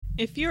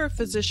If you're a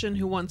physician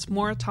who wants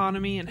more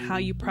autonomy in how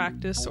you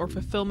practice or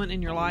fulfillment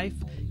in your life,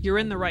 you're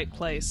in the right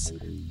place.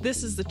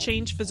 This is the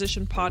Change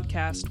Physician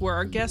podcast, where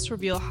our guests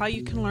reveal how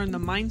you can learn the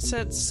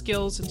mindsets,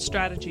 skills, and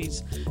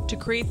strategies to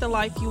create the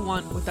life you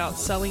want without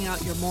selling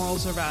out your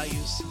morals or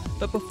values.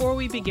 But before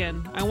we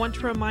begin, I want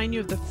to remind you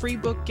of the free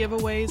book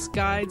giveaways,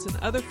 guides, and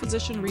other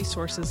physician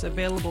resources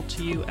available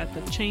to you at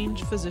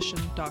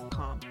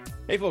thechangephysician.com.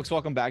 Hey folks,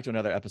 welcome back to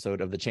another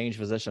episode of the Change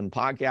Physician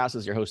podcast. This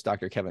is your host,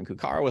 Dr. Kevin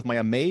Kukara, with my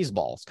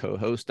Amazeballs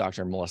co-host,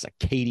 Dr. Melissa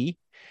Cady,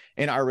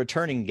 and our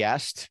returning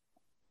guest,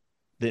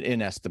 the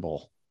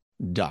inestimable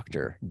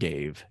Dr.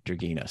 Dave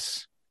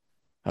Draghinas.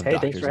 Hey,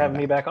 thanks for having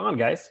me back on,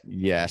 guys.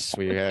 Yes,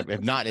 we have.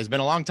 If not, it's been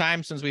a long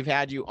time since we've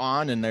had you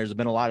on, and there's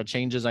been a lot of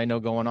changes I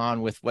know going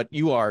on with what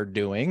you are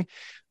doing.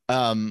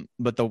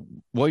 But the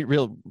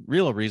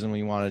real reason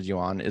we wanted you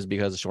on is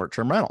because of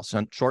short-term rentals.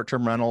 And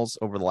short-term rentals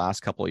over the last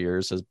couple of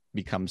years has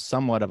become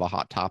somewhat of a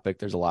hot topic.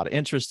 There's a lot of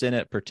interest in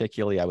it,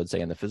 particularly, I would say,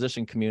 in the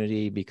physician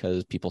community,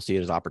 because people see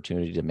it as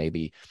opportunity to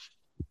maybe,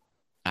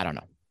 I don't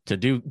know, to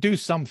do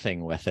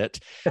something with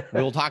it.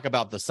 We'll talk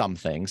about the some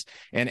things.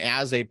 And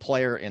as a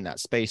player in that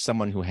space,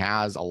 someone who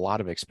has a lot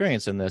of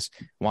experience in this,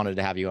 wanted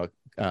to have you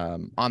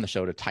on the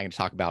show to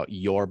talk about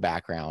your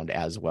background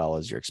as well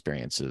as your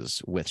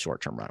experiences with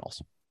short-term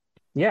rentals.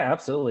 Yeah,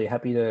 absolutely.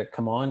 Happy to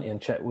come on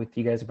and chat with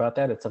you guys about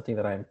that. It's something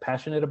that I'm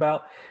passionate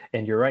about.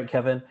 And you're right,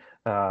 Kevin.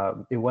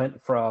 It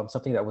went from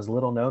something that was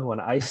little known when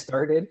I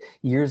started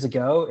years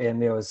ago,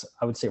 and it was,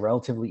 I would say,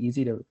 relatively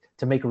easy to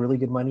make really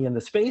good money in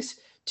the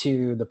space,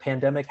 to the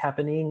pandemic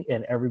happening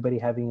and everybody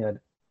having an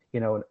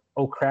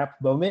oh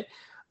crap moment.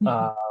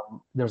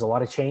 There's a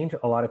lot of change.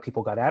 A lot of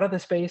people got out of the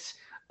space.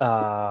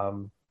 A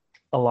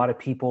lot of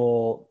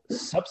people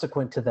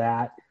subsequent to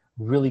that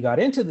really got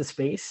into the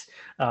space.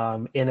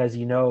 And as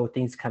you know,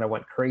 things kind of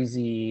went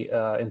crazy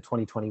in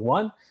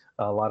 2021,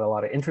 a lot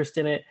of interest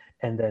in it.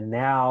 And then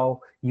now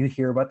you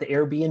hear about the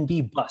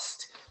Airbnb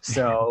bust.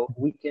 So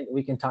we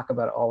can talk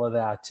about all of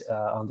that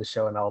on the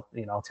show, and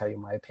I'll tell you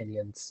my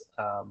opinions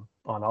on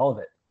all of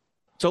it.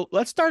 So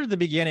let's start at the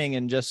beginning,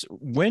 and just,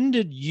 when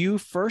did you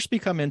first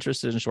become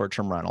interested in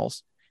short-term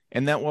rentals?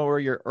 And then what were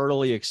your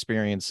early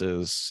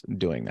experiences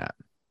doing that?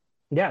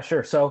 Yeah,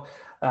 sure. So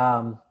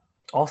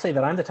I'll say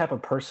that I'm the type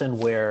of person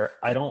where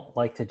I don't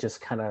like to just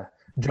kind of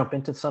jump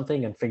into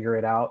something and figure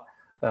it out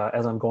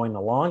as I'm going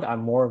along. I'm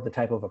more of the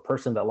type of a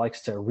person that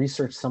likes to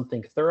research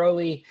something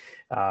thoroughly,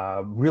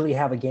 really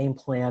have a game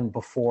plan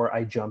before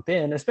I jump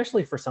in,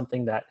 especially for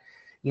something that,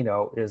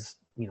 is,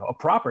 a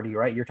property,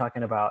 right? You're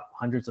talking about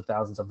hundreds of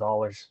thousands of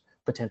dollars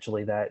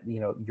potentially that,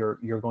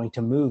 you're going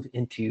to move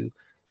into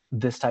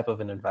this type of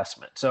an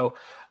investment. So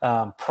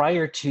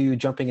prior to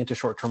jumping into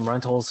short-term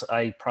rentals,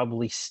 I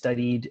probably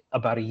studied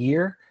about a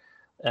year,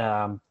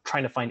 trying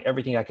to find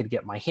everything I could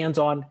get my hands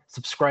on,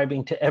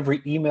 subscribing to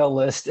every email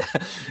list,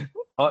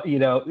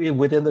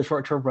 within the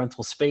short-term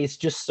rental space,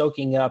 just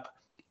soaking up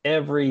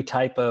every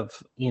type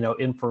of,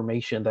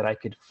 information that I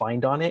could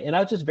find on it. And I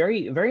was just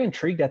very, very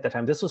intrigued at the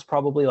time. This was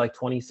probably like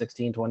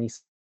 2016,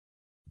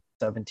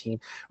 2017,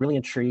 really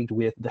intrigued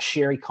with the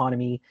share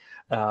economy,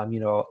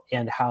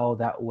 and how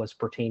that was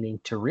pertaining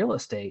to real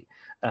estate.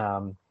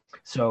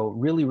 So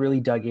really, really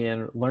dug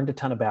in, learned a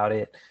ton about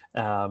it.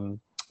 And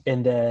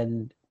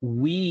then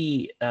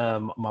we,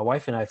 my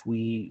wife and I,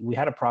 we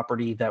had a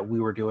property that we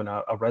were doing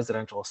a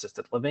residential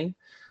assisted living.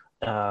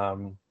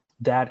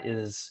 That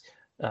is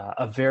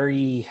a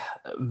very,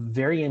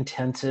 very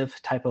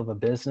intensive type of a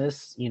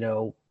business,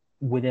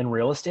 within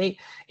real estate,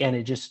 and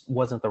it just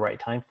wasn't the right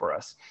time for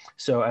us.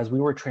 So as we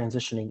were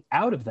transitioning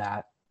out of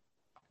that,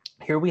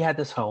 here we had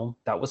this home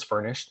that was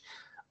furnished.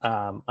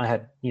 I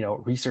had,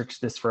 researched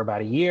this for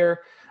about a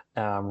year,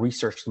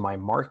 researched my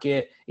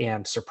market,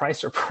 and surprise,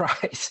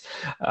 surprise,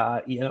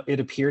 it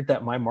appeared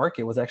that my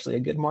market was actually a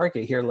good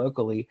market here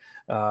locally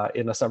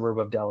in a suburb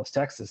of Dallas,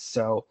 Texas.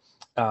 So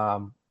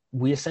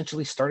we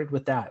essentially started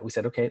with that. We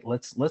said, okay,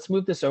 let's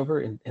move this over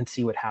and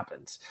see what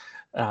happens.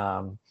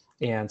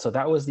 And so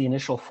that was the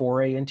initial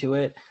foray into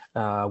it.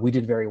 We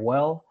did very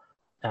well,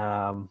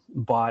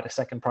 bought a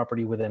second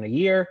property within a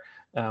year.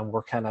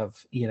 We're kind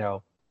of,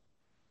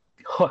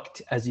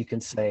 hooked, as you can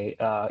say,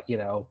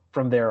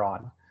 from there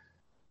on.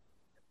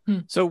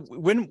 So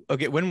when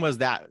was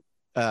that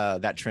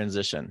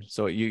transition?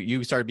 So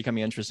you started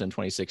becoming interested in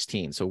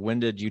 2016. So when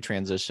did you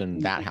transition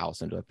that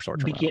house into a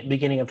short-term rental?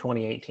 Beginning of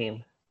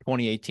 2018.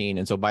 2018.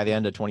 And so by the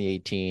end of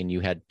 2018,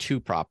 you had two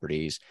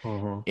properties.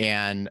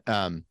 And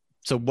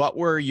so what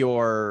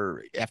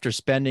were after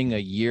spending a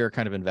year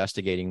kind of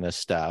investigating this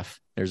stuff,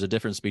 there's a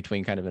difference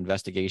between kind of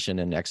investigation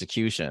and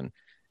execution.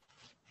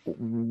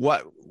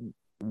 What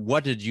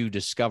did you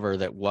discover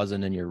that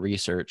wasn't in your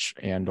research,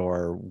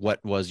 or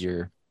what was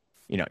your,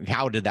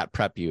 how did that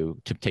prep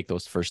you to take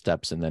those first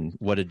steps? And then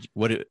what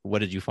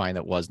did you find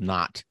that was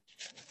not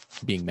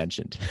being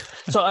mentioned?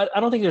 So I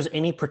don't think there's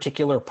any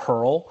particular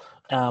pearl,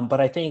 but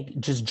I think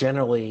just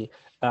generally,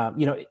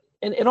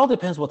 and it all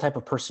depends what type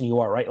of person you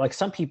are, right? Like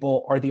some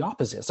people are the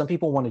opposite. Some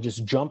people want to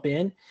just jump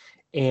in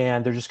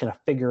and they're just going to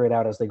figure it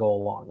out as they go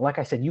along. Like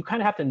I said, you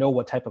kind of have to know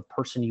what type of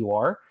person you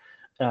are.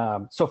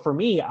 So for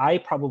me, I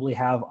probably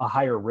have a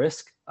higher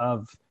risk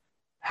of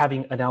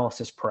having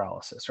analysis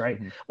paralysis, right?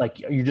 Mm-hmm. Like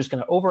you're just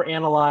going to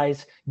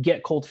overanalyze,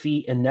 get cold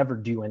feet, and never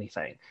do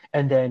anything.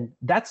 And then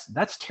that's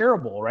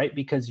terrible, right?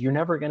 Because you're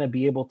never going to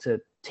be able to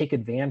take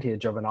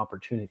advantage of an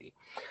opportunity.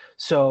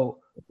 So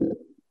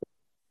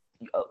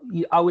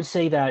I would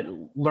say that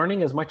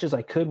learning as much as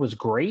I could was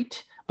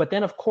great. But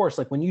then, of course,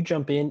 like when you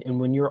jump in and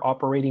when you're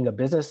operating a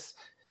business,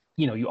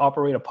 you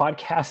operate a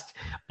podcast,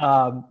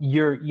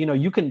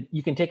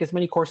 you can take as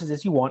many courses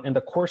as you want, and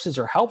the courses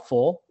are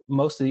helpful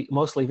mostly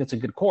if it's a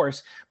good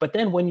course. But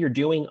then when you're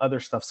doing,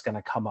 other stuff's going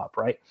to come up,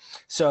 right?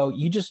 So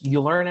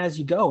you learn as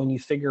you go and you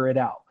figure it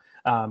out.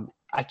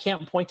 I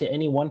can't point to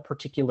any one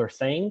particular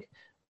thing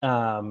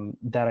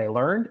that I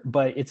learned,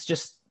 but it's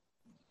just,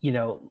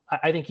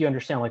 I think you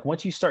understand, like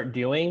once you start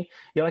doing,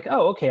 you're like,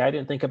 oh, okay, I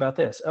didn't think about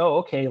this. Oh,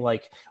 okay.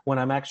 Like when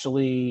I'm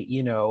actually,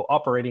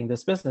 operating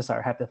this business, I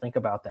have to think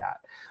about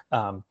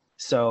that.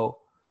 So,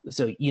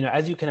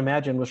 as you can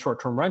imagine with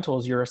short-term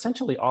rentals, you're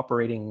essentially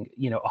operating,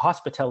 a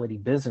hospitality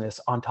business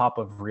on top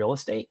of real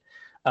estate.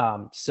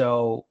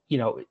 So,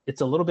 it's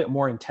a little bit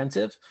more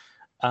intensive,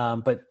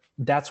 but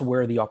that's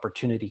where the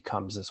opportunity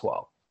comes as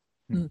well.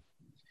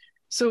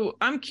 So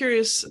I'm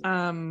curious,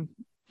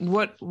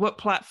 what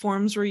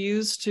platforms were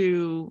used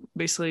to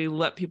basically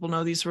let people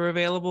know these were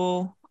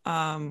available?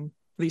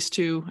 These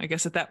two, I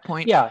guess, at that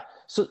point. Yeah.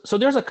 So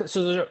there's a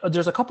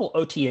couple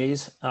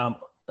OTAs,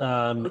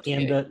 and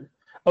the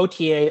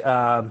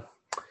OTA,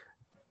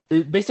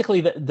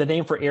 basically the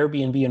name for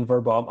Airbnb and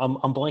Vrbo.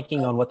 I'm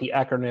blanking on what the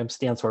acronym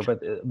stands for,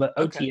 but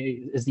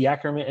OTA is the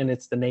acronym, and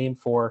it's the name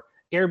for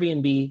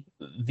Airbnb,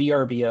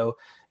 VRBO,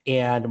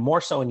 and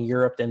more so in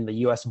Europe than the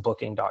US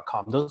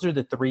Booking.com. Those are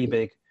the three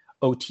big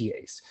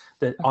OTAs,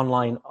 the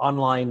online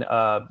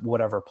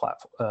whatever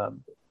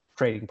platform,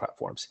 trading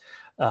platforms.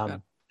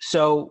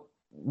 So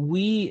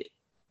we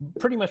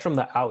pretty much from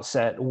the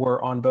outset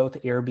were on both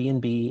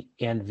Airbnb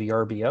and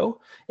VRBO,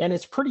 and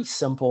it's pretty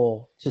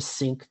simple to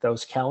sync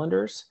those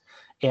calendars.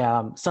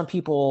 Some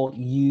people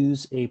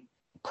use a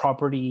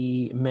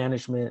property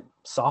management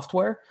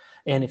software,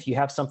 and if you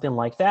have something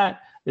like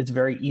that, it's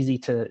very easy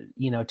to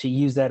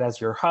use that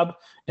as your hub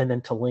and then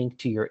to link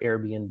to your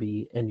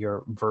Airbnb and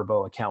your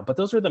Vrbo account. But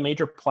those are the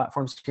major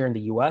platforms here in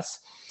the US.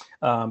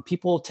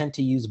 People tend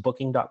to use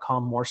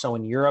Booking.com more so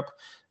in Europe.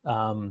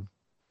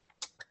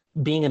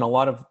 Being in a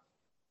lot of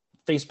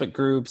Facebook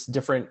groups,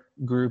 different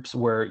groups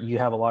where you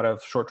have a lot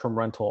of short-term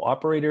rental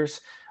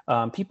operators,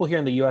 people here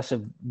in the US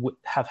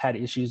have had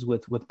issues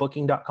with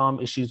Booking.com,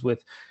 issues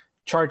with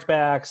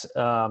chargebacks.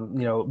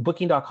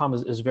 Booking.com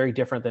is very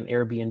different than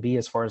Airbnb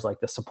as far as like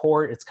the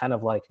support. It's kind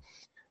of like,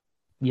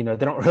 they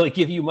don't really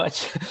give you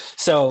much.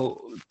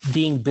 So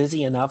being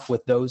busy enough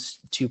with those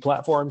two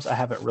platforms, I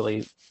haven't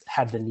really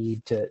had the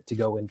need to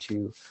go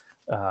into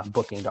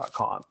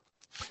Booking.com.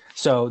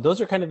 So those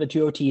are kind of the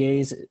two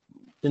OTAs.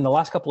 In the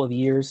last couple of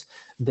years,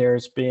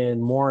 there's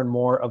been more and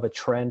more of a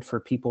trend for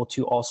people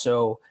to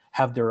also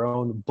have their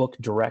own book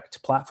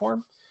direct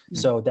platform.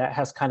 So that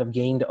has kind of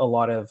gained a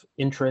lot of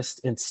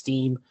interest and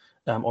steam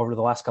over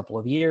the last couple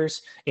of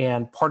years.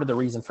 And part of the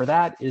reason for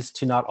that is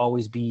to not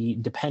always be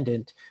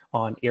dependent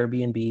on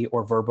Airbnb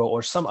or Vrbo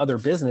or some other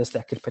business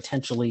that could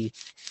potentially,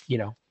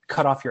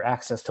 cut off your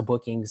access to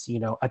bookings,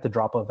 at the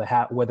drop of a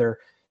hat, whether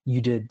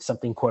you did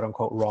something quote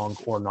unquote wrong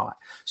or not.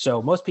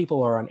 So most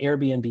people are on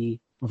Airbnb,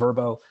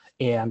 Vrbo,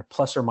 and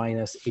plus or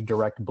minus a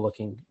direct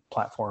booking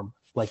platform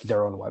like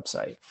their own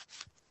website.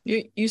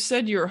 You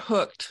said you're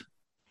hooked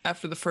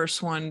after the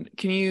first one.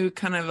 Can you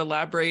kind of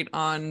elaborate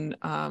on,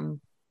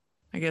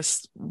 I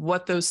guess,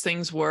 what those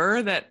things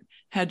were that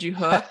had you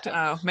hooked?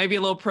 Maybe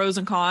a little pros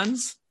and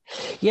cons?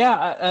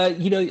 Yeah.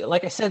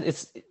 Like I said,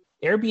 it's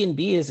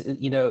Airbnb is,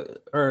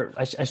 or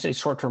I should say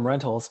short-term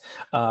rentals.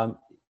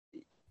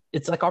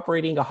 It's like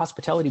operating a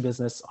hospitality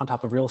business on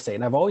top of real estate.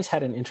 And I've always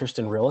had an interest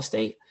in real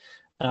estate.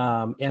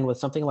 And with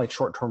something like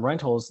short-term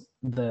rentals,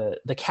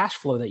 the cash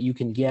flow that you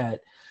can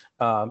get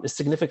is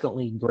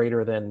significantly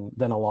greater than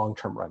a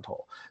long-term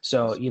rental.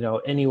 So,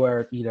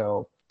 anywhere,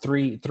 3x,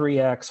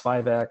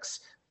 5x,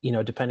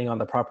 depending on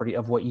the property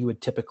of what you would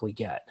typically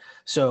get.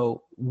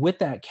 So with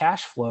that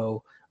cash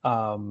flow,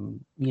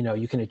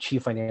 you can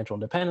achieve financial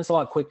independence a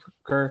lot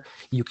quicker.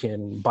 You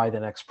can buy the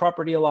next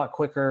property a lot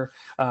quicker.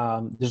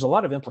 There's a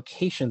lot of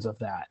implications of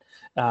that.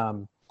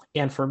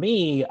 And for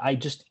me, I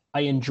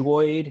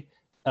enjoyed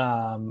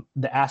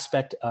the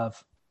aspect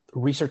of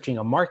researching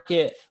a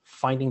market,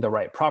 finding the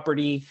right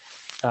property,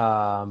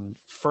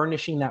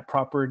 furnishing that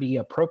property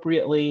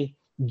appropriately,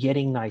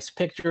 getting nice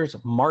pictures,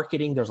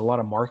 marketing. There's a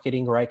lot of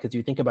marketing, right? Because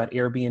you think about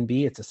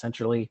Airbnb, it's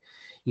essentially,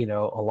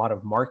 a lot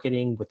of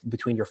marketing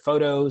between your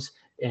photos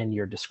and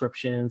your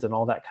descriptions and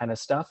all that kind of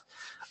stuff.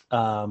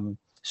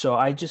 So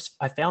I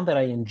found that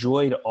I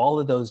enjoyed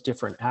all of those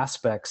different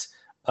aspects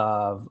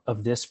of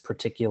this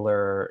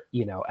particular,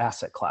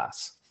 asset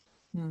class.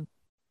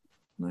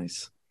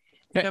 Nice.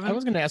 I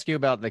was going to ask you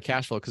about the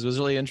cash flow, because what's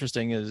really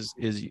interesting is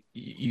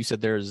you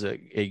said there's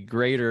a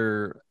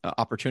greater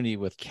opportunity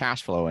with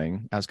cash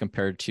flowing as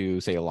compared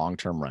to, say, a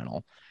long-term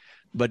rental.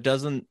 but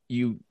doesn't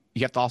you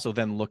have to also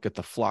then look at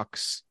the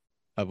flux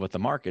of what the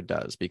market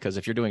does, because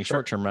if you're doing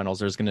short-term rentals,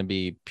 there's going to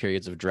be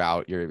periods of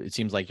drought. It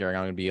seems like you're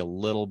going to be a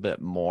little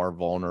bit more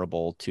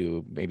vulnerable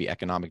to maybe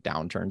economic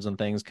downturns and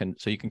things.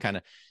 So you can kind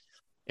of,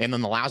 and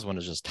then the last one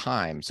is just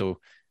time. So,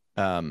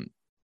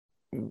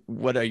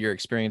 what are your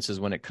experiences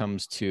when it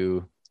comes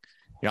to,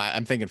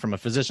 I'm thinking from a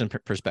physician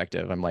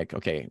perspective, I'm like,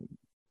 okay,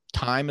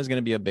 time is going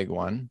to be a big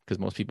one because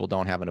most people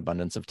don't have an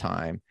abundance of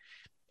time.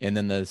 And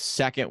then the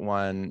second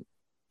one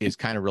is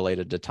kind of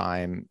related to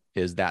time,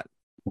 is that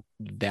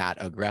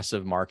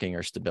aggressive marking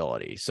or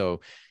stability.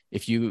 So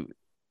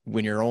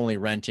when you're only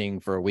renting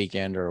for a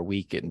weekend or a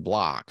week in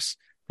blocks,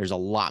 there's a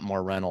lot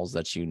more rentals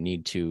that you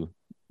need to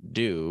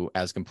do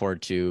as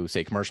compared to,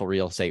 say, commercial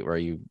real estate where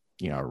you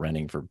are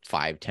renting for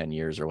 5-10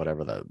 years or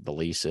whatever the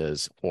lease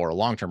is, or a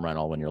long-term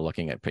rental when you're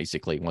looking at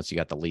basically once you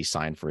got the lease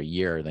signed for a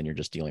year, then you're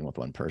just dealing with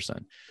one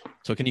person.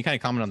 So can you kind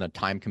of comment on the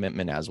time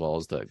commitment as well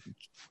as the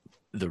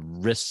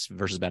risks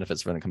versus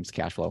benefits when it comes to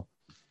cash flow?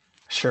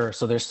 Sure.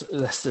 So there's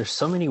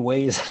so many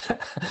ways,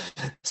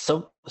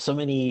 so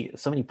many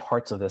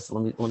parts of this.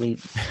 Let me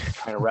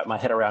try to wrap my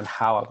head around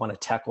how I want to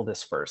tackle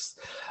this first.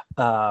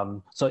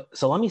 So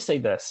let me say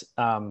this.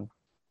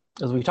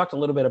 As we talked a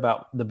little bit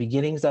about the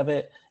beginnings of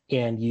it,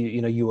 and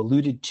you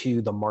alluded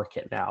to the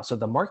market now. So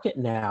the market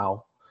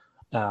now,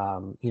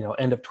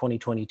 end of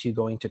 2022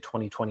 going to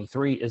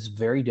 2023 is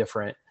very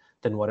different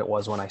than what it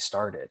was when I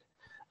started.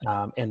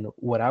 And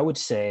what I would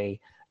say,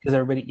 because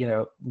everybody,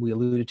 we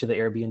alluded to the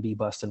Airbnb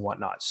bust and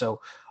whatnot.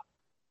 So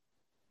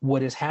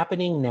what is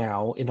happening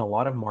now in a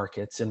lot of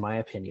markets, in my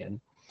opinion,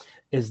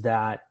 is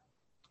that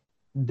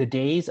the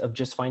days of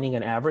just finding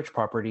an average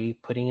property,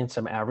 putting in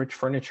some average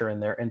furniture in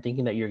there and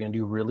thinking that you're going to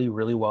do really,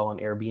 really well on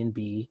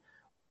Airbnb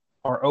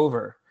are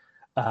over.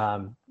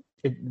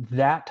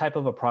 That type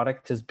of a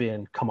product has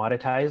been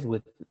commoditized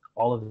with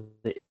all of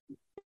the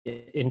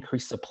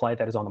increased supply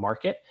that is on the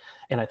market.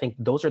 And I think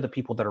those are the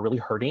people that are really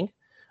hurting.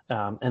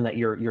 And that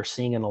you're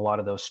seeing in a lot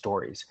of those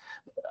stories.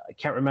 I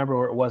can't remember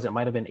where it was. It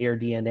might have been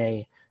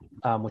AirDNA,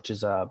 which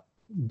is a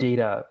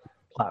data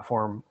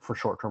platform for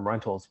short-term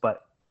rentals.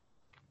 But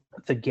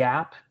the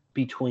gap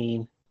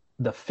between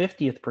the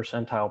 50th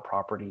percentile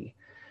property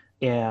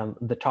and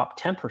the top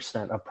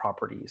 10% of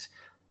properties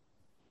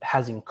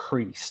has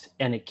increased,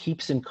 and it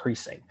keeps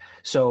increasing.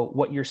 So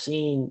what you're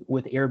seeing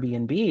with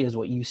Airbnb is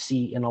what you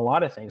see in a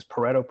lot of things: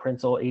 Pareto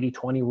principle,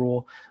 80-20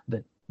 rule,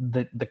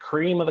 the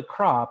cream of the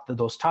crop,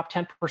 those top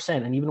 10%,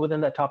 and even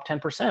within that top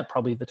 10%,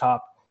 probably the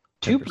top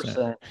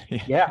 2%,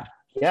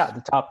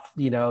 the top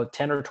 10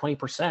 or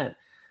 20%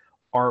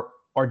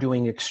 are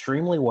doing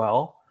extremely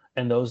well,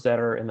 and those that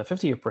are in the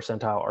 50th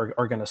percentile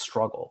are going to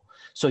struggle.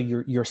 So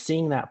you're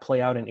seeing that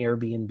play out in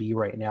Airbnb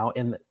right now.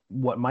 And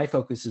what my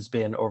focus has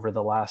been over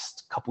the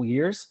last couple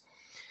years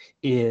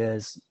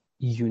is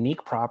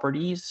unique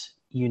properties,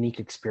 unique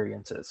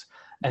experiences.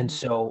 And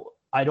so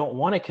I don't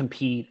want to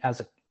compete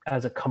as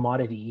a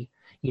commodity,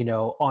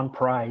 on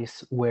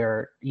price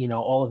where,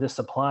 all of this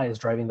supply is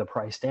driving the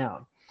price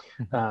down.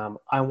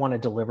 I want to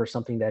deliver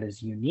something that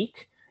is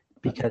unique,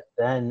 because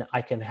then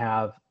I can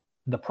have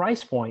the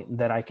price point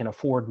that I can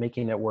afford,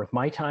 making it worth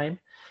my time.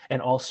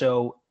 And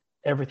also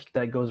everything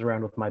that goes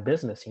around with my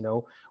business.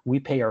 We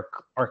pay our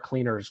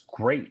cleaners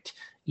great,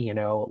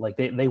 like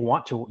they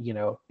want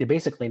to, they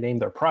basically name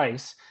their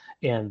price,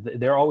 and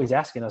they're always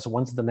asking us,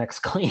 when's the next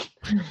clean?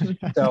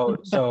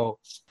 So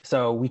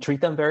we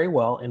treat them very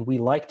well, and we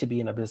like to be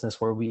in a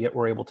business where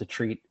we're able to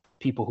treat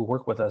people who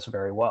work with us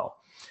very well.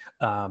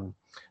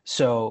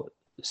 So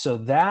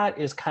that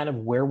is kind of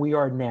where we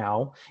are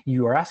now.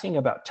 You are asking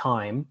about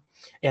time,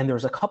 and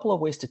there's a couple of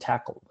ways to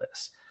tackle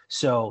this.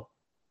 So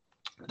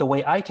the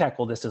way I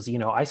tackle this is,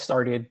 I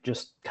started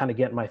just kind of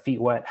getting my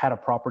feet wet, had a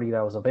property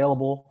that was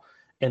available,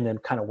 and then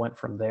kind of went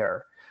from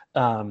there.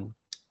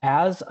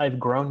 As I've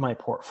grown my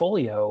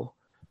portfolio,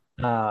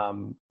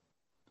 my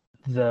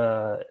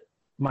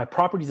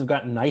properties have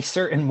gotten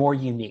nicer and more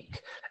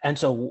unique. And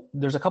so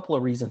there's a couple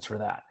of reasons for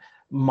that.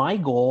 My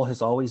goal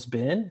has always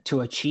been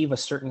to achieve a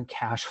certain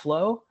cash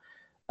flow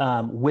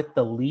with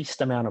the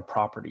least amount of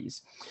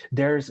properties.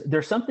 There's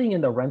something in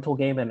the rental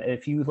game, and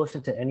if you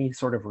listen to any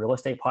sort of real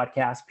estate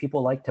podcast,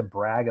 people like to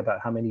brag about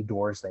how many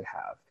doors they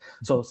have.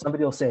 So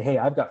somebody will say, "Hey,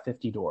 I've got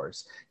 50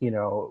 doors,"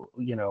 or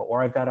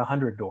 "I've got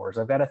 100 doors,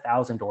 I've got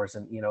 1,000 doors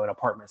in an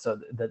apartment." So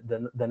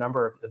the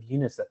number of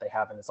units that they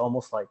have, and it's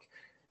almost like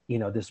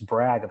this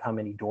brag of how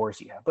many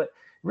doors you have. But it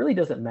really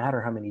doesn't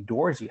matter how many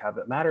doors you have.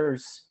 It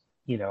matters,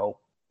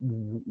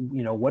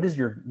 what is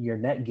your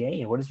net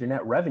gain? What is your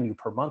net revenue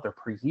per month or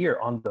per year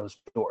on those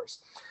doors?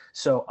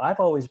 So I've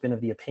always been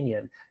of the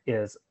opinion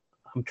is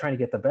I'm trying to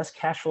get the best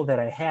cash flow that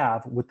I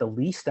have with the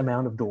least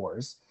amount of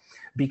doors,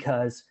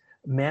 because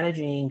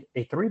managing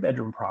a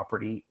 3-bedroom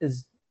property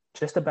is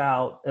just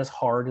about as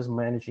hard as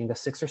managing a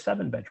 6 or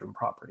 7-bedroom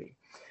property.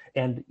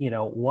 And,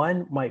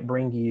 one might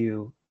bring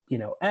you,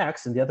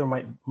 X, and the other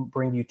might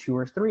bring you 2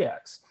 or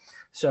 3X.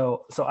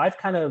 So I've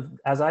kind of,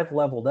 as I've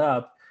leveled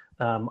up,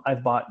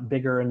 I've bought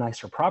bigger and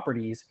nicer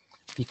properties,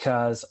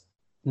 because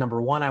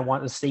number one, I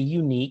want to stay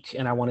unique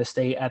and I want to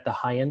stay at the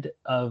high end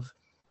of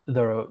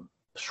the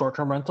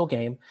short-term rental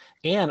game.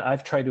 And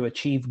I've tried to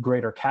achieve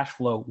greater cash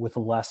flow with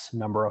less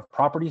number of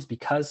properties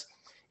because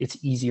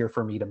it's easier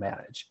for me to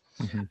manage.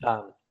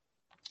 Mm-hmm.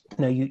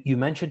 Now you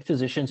mentioned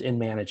physicians in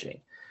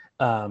managing.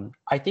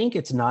 I think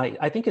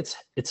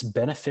it's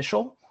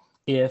beneficial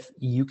if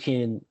you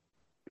can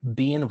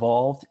be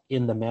involved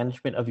in the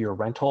management of your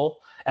rental,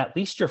 at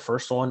least your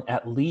first one,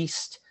 at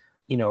least,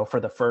 for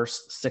the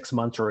first 6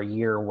 months or a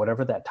year, or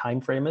whatever that time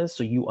frame is,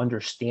 so you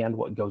understand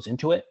what goes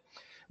into it.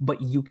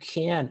 But you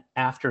can,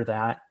 after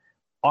that,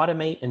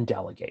 automate and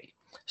delegate.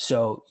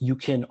 So you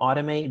can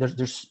automate.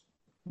 There's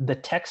the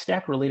tech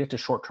stack related to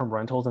short-term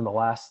rentals in the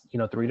last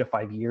 3 to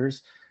 5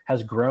 years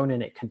has grown,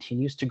 and it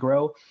continues to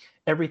grow.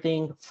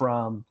 Everything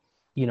from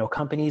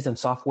companies and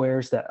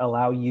softwares that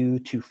allow you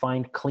to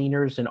find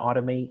cleaners and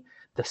automate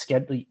the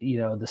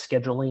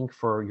scheduling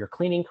for your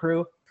cleaning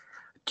crew,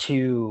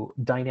 to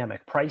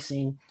dynamic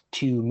pricing,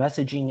 to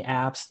messaging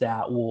apps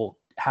that will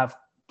have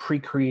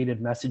pre-created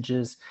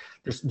messages.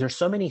 There's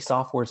so many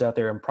softwares out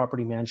there and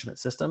property management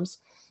systems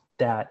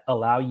that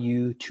allow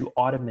you to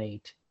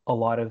automate a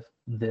lot of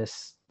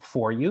this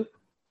for you.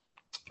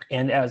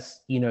 And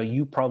as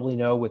you probably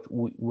know with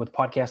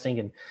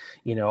podcasting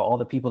and all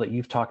the people that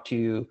you've talked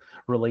to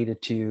related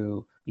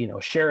to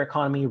share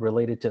economy,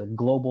 related to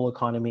global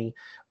economy,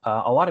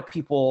 a lot of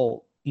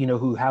people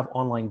who have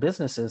online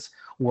businesses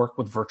work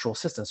with virtual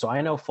assistants. So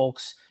I know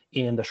folks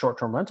in the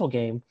short-term rental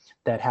game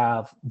that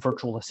have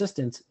virtual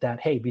assistants that,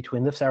 hey,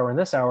 between this hour and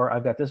this hour,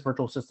 I've got this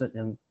virtual assistant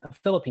in the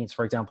Philippines,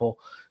 for example,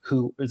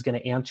 who is going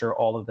to answer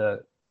all of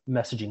the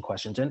messaging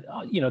questions. And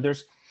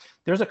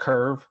there's a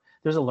curve,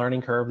 there's a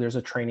learning curve, there's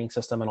a training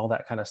system and all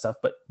that kind of stuff.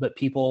 But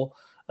people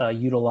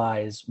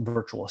utilize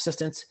virtual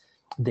assistants.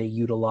 They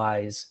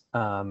utilize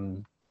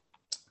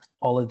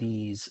all of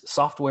these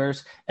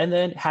softwares, and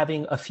then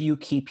having a few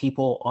key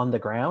people on the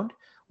ground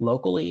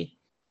locally,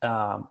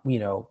 a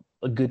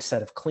good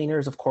set of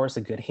cleaners, of course,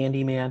 a good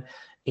handyman,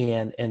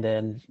 and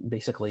then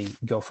basically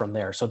go from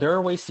there. So there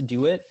are ways to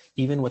do it,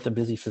 even with a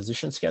busy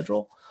physician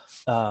schedule,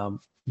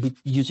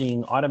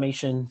 using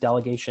automation,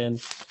 delegation,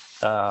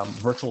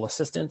 virtual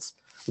assistants,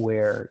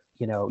 where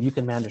you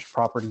can manage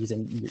properties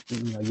and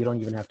you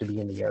don't even have to be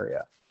in the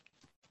area.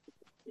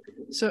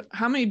 So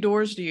how many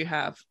doors do you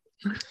have?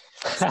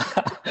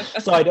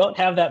 So I don't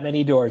have that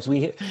many doors.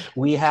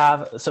 We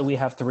have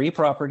 3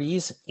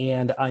 properties,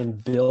 and I'm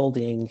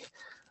building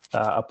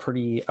a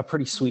pretty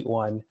sweet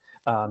one.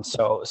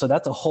 So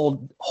that's a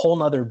whole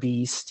nother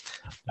beast,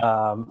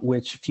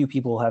 which few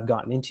people have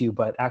gotten into,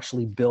 but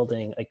actually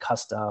building a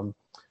custom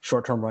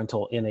short-term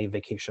rental in a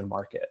vacation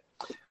market.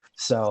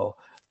 So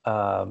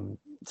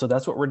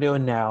that's what we're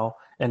doing now.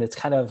 And it's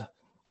kind of,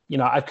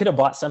 I could have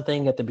bought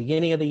something at the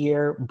beginning of the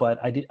year, but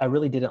I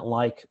really didn't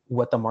like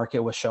what the market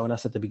was showing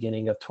us at the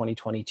beginning of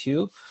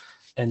 2022.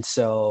 And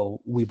so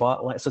we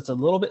bought land. So it's a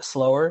little bit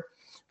slower,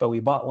 but we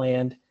bought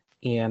land,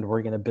 and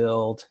we're going to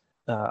build,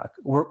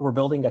 we're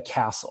building a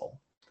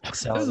castle.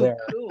 So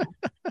cool.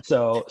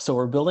 So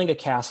we're building a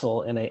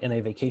castle in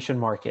a vacation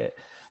market.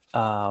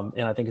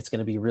 And I think it's going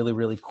to be really,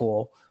 really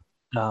cool.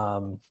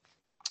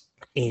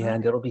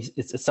 And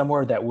it's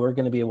somewhere that we're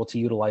going to be able to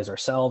utilize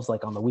ourselves,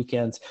 like on the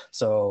weekends.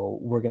 So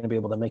we're going to be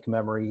able to make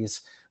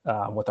memories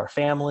with our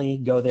family,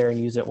 go there and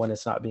use it when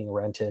it's not being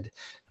rented.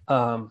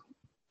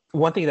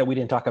 One thing that we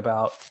didn't talk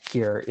about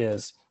here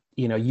is,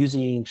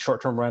 using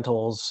short-term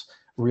rentals,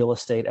 real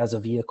estate as a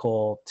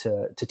vehicle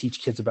to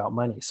teach kids about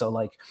money. So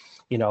a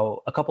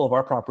couple of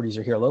our properties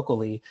are here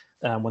locally.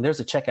 When there's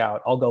a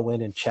checkout, I'll go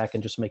in and check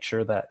and just make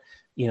sure that,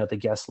 the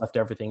guest left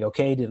everything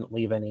okay, didn't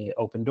leave any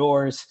open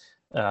doors,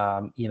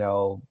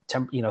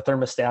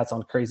 thermostats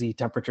on crazy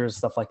temperatures,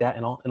 stuff like that.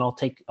 And I'll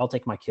take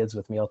my kids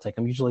with me. I'll take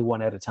them usually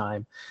one at a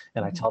time,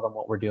 and I tell them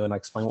what we're doing. I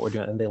explain what we're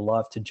doing, and they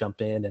love to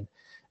jump in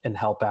and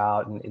help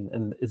out.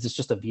 And it's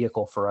just a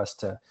vehicle for us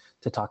to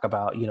talk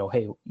about,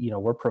 hey,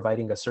 we're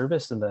providing a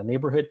service in the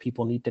neighborhood.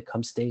 People need to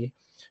come stay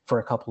for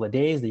a couple of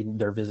days.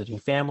 They're visiting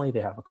family,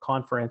 they have a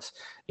conference,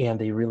 and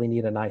they really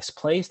need a nice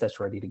place that's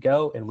ready to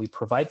go. And we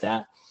provide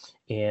that,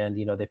 and,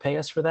 they pay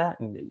us for that.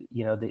 And,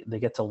 they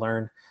get to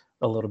learn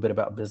a little bit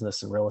about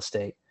business and real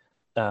estate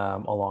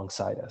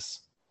alongside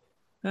us.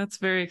 That's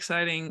very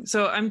exciting.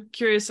 So I'm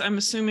curious, I'm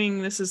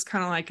assuming this is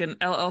kind of like an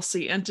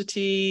LLC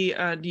entity.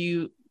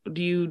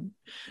 Do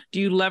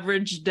you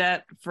leverage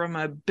debt from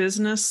a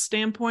business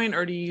standpoint,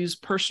 or do you use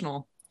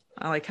personal?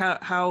 Like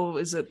how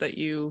is it that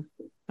you,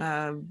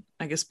 I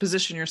guess,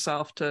 position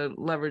yourself to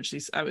leverage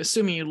these? I'm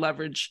assuming you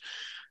leverage.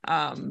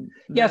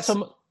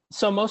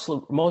 So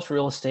most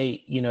real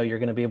estate, you're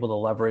going to be able to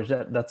leverage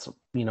that. That's,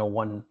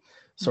 one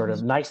sort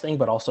of nice thing,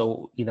 but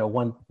also,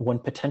 one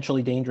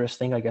potentially dangerous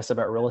thing, I guess,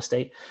 about real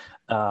estate.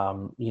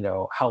 How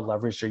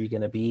leveraged are you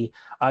going to be?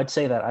 I'd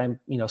say that I'm,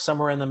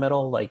 somewhere in the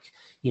middle. Like,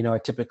 I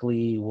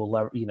typically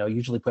will,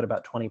 usually put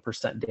about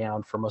 20%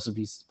 down for most of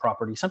these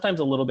properties. Sometimes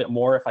a little bit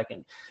more if I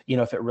can,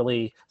 if it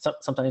really,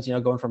 sometimes,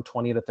 going from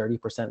 20 to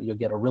 30%, you'll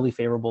get a really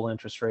favorable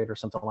interest rate or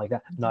something like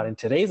that. Not in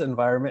today's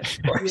environment,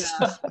 of course.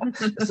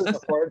 This is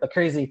before the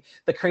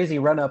crazy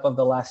run up of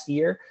the last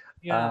year.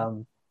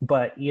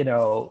 But,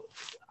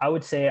 I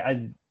would say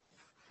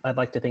I'd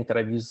like to think that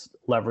I've used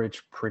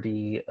leverage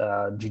pretty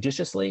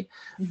judiciously.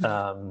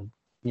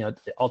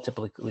 I'll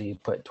typically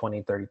put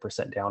 20,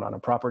 30% down on a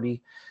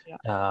property,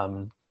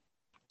 and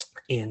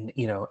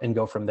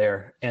go from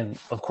there. And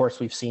of course,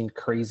 we've seen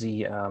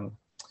crazy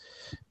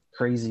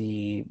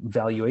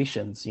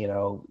valuations,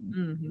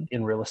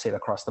 in real estate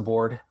across the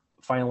board,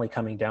 finally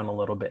coming down a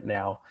little bit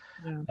now.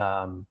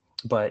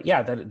 But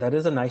yeah, that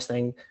is a nice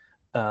thing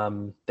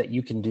that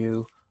you can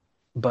do.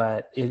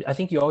 But I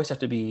think you always have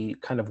to be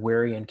kind of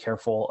wary and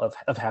careful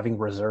of having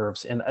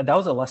reserves. And that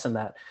was a lesson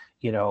that,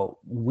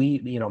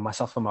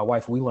 myself and my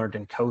wife, we learned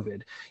in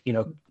COVID.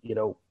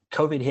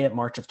 COVID hit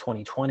March of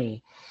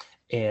 2020,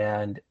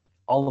 and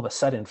all of a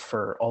sudden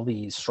for all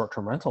these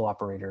short-term rental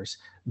operators,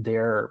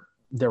 their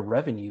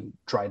revenue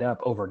dried up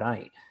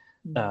overnight.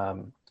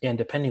 And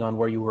depending on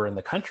where you were in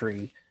the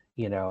country,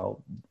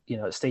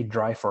 it stayed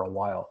dry for a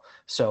while.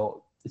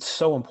 So it's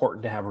so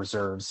important to have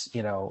reserves,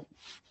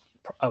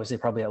 I would say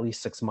probably at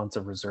least 6 months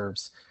of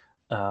reserves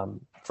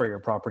for your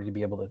property to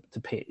be able to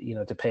pay,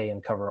 to pay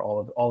and cover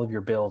all of your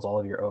bills, all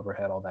of your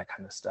overhead, all that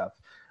kind of stuff.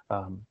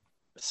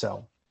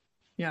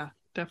 Yeah,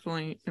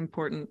 definitely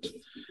important. I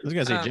was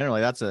going to say,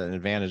 generally, that's an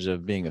advantage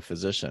of being a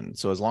physician.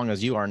 So as long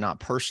as you are not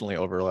personally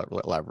over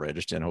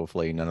leveraged, and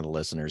hopefully none of the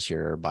listeners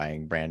here are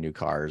buying brand new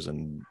cars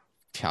and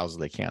houses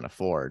they can't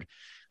afford.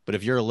 But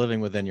if you're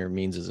living within your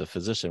means as a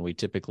physician, we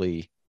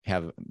typically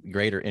have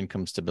greater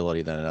income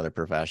stability than another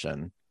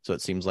profession. So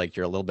it seems like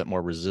you're a little bit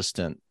more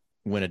resistant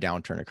when a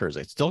downturn occurs.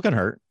 It still can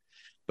hurt,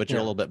 but you're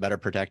a little bit better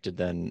protected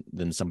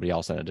than somebody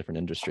else in a different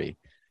industry.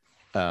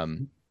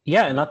 And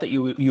not that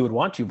you would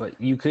want to, but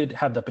you could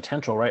have the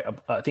potential, right?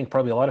 I think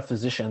probably a lot of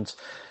physicians,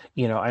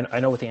 I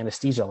know with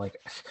anesthesia, like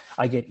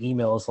I get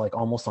emails like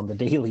almost on the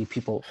daily,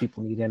 people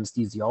need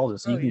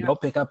anesthesiologists. You can go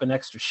pick up an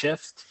extra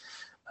shift,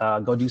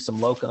 go do some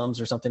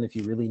locums or something if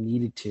you really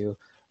needed to.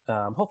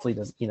 Hopefully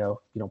does, you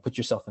don't put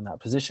yourself in that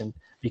position,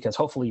 because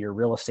hopefully your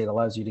real estate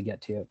allows you to get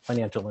to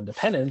financial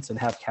independence and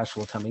have cash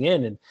flow coming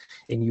in,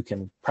 and you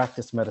can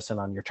practice medicine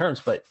on your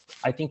terms. But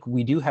I think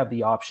we do have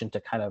the option to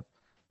kind of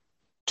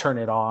turn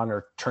it on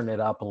or turn it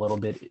up a little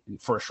bit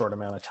for a short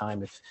amount of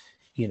time if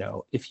you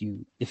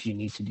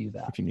need to do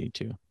that. If you need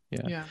to.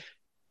 Yeah.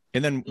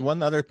 And then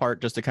one other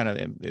part, just to kind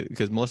of,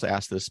 because Melissa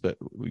asked this, but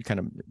we kind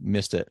of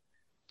missed it,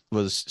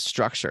 was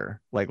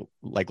structure, like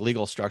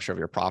legal structure of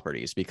your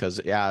properties. Because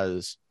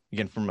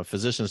again, from a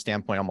physician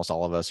standpoint, almost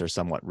all of us are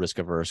somewhat risk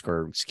averse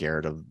or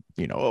scared of,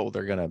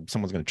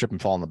 someone's going to trip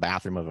and fall in the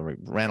bathroom of a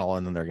rental,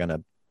 and then they're going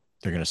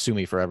to sue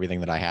me for everything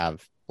that I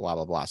have, blah,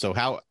 blah, blah. So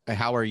how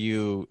are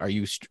you,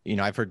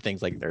 I've heard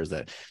things like there's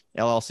the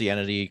LLC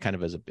entity kind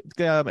of as a,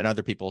 and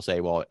other people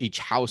say, well, each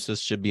house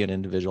should be an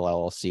individual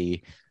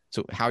LLC.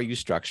 So how are you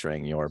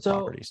structuring your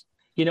properties?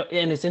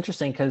 And it's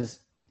interesting because,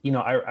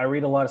 I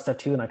read a lot of stuff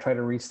too, and I try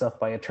to read stuff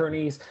by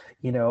attorneys,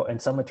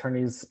 and some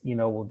attorneys,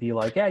 will be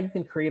like, yeah, you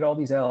can create all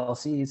these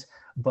LLCs,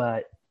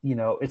 but,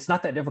 it's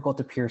not that difficult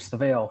to pierce the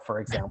veil, for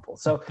example.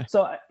 So,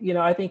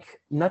 I think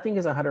nothing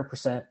is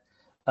 100%.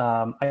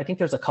 I think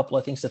there's a couple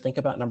of things to think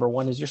about. Number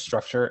one is your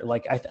structure.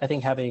 Like I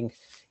think having,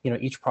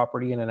 each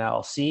property in an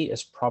LLC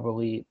is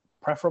probably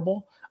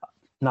preferable.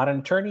 Not an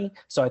attorney.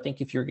 So I think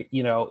if you're,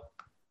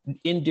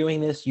 in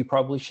doing this, you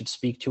probably should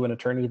speak to an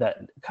attorney that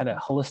kind of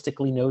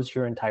holistically knows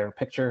your entire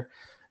picture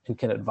and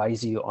can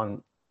advise you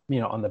on,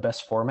 on the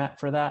best format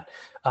for that.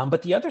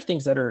 But the other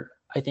things that are,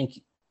 I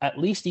think, at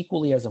least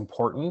equally as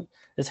important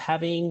is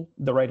having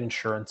the right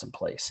insurance in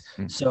place.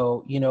 Mm-hmm.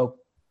 So,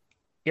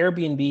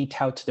 Airbnb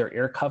touts their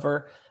air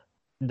cover.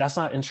 That's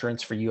not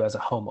insurance for you as a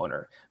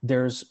homeowner.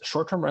 There's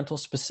short-term rental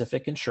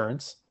specific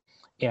insurance,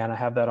 and I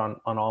have that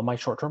on all my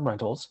short-term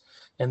rentals.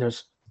 And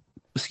there's,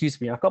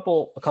 a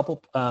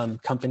couple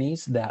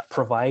companies that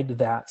provide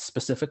that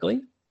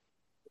specifically.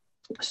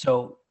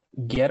 So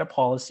get a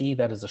policy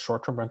that is a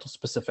short-term rental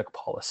specific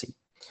policy.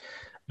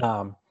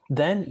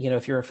 Then,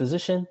 if you're a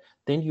physician,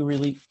 then you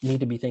really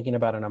need to be thinking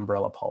about an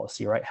umbrella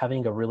policy, right?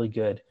 Having a really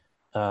good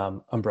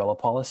umbrella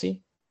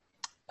policy.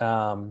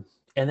 And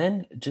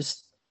then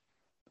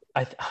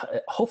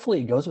hopefully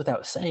it goes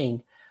without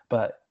saying,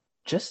 but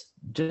just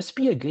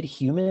be a good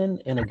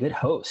human and a good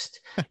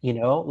host,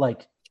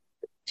 like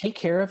take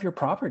care of your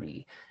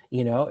property,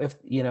 if,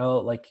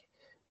 like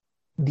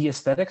the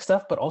aesthetic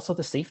stuff, but also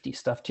the safety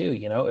stuff too.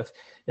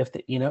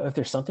 If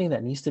there's something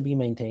that needs to be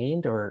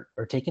maintained or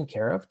taken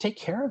care of, take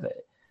care of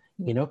it,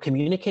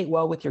 communicate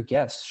well with your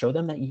guests, show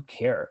them that you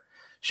care,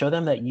 show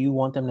them that you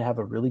want them to have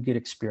a really good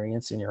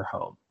experience in your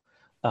home.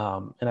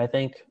 And I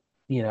think,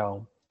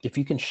 if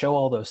you can show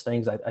all those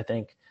things, I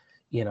think,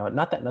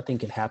 not that nothing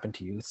can happen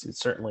to you. It's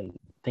certainly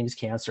things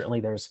can.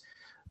 Certainly there's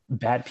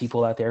bad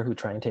people out there who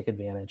try and take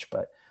advantage,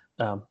 but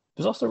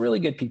there's also really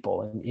good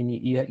people, and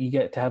you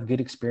get to have good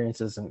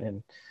experiences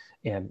and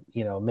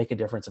make a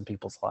difference in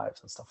people's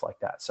lives and stuff like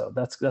that. So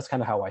that's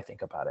kind of how I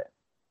think about it.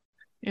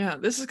 Yeah,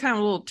 this is kind of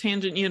a little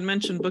tangent. You had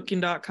mentioned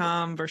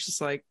booking.com versus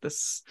like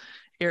this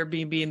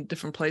Airbnb in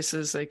different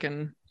places they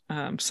can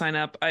sign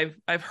up.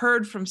 I've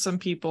heard from some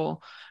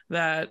people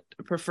that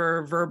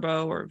prefer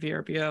Vrbo or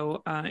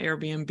VRBO,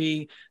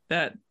 Airbnb,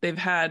 that they've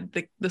had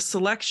the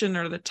selection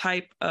or the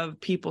type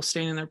of people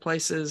staying in their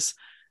places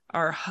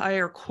are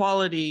higher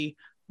quality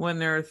when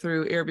they're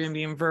through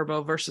Airbnb and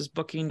Vrbo versus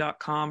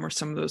booking.com or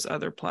some of those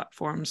other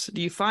platforms.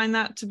 Do you find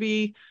that to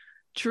be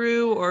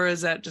true, or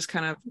is that just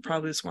kind of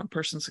probably this one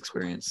person's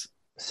experience?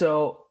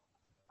 So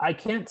I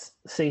can't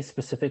say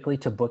specifically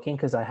to Booking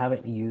because I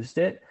haven't used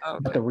it. Okay.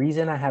 But the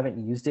reason I haven't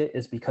used it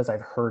is because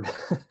I've heard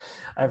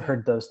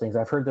heard those things.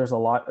 I've heard there's a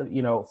lot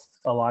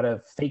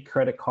of fake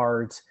credit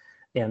cards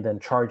and then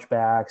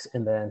chargebacks,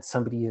 and then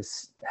somebody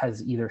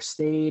has either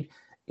stayed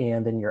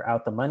and then you're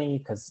out the money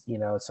because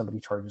somebody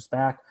charges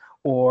back,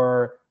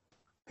 or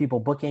people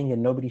booking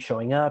and nobody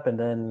showing up, and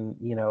then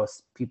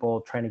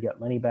people trying to get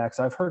money back.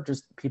 So I've heard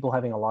just people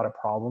having a lot of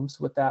problems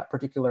with that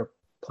particular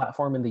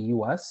platform in the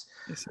US.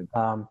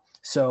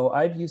 So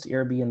I've used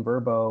Airbnb and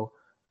Vrbo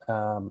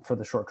for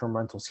the short-term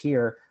rentals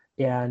here,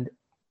 and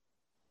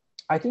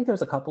I think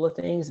there's a couple of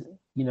things.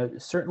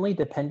 Certainly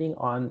depending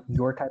on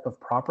your type of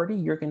property,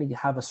 you're going to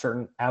have a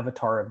certain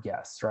avatar of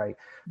guests, right?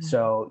 Mm-hmm.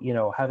 So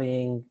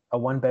having a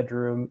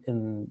 1-bedroom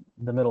in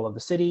the middle of the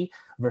city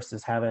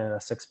versus having a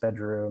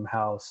 6-bedroom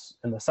house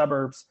in the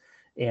suburbs,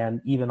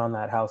 and even on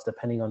that house,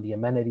 depending on the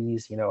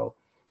amenities,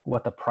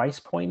 what the price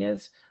point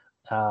is.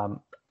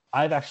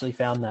 I've actually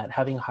found that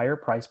having higher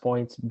price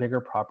points, bigger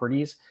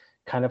properties,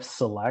 kind of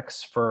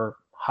selects for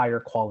higher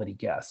quality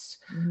guests.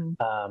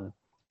 Mm-hmm.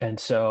 And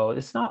so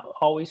it's not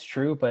always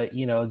true, but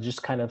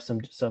just kind of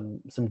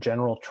some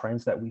general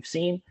trends that we've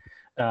seen,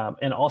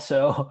 and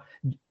also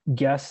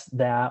guests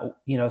that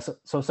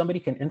so somebody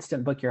can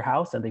instant book your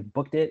house and they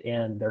booked it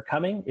and they're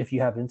coming if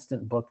you have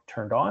instant book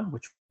turned on,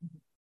 which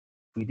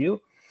we do.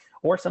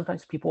 Or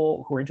sometimes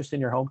people who are interested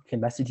in your home can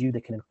message you.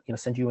 They can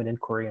send you an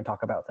inquiry and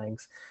talk about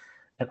things.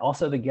 And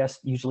also the guests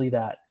usually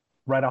that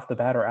right off the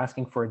bat are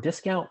asking for a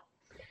discount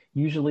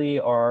usually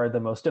are the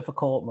most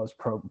difficult, most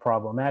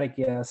problematic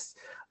guests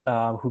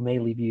who may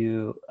leave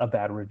you a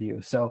bad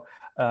review. So,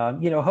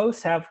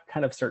 hosts have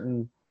kind of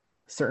certain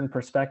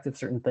perspectives,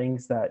 certain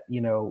things that,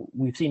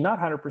 we've seen, not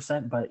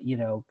 100%, but,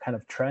 kind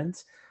of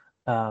trends.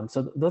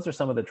 So those are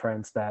some of the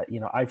trends that,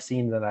 I've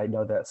seen that I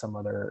know that some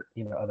other,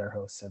 other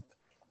hosts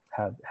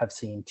have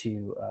seen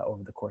too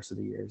over the course of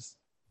the years.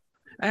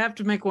 I have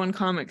to make one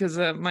comment because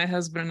my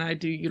husband and I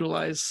do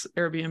utilize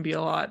Airbnb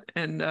a lot,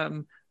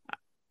 and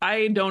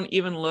I don't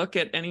even look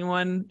at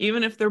anyone,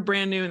 even if they're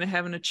brand new and they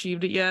haven't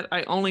achieved it yet.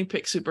 I only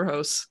pick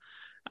superhosts.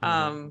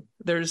 Mm-hmm.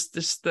 There's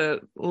just the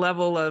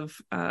level of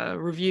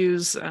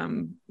reviews,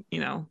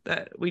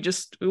 that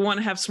we want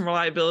to have some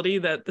reliability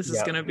that this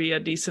is going to be a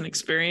decent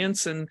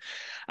experience. And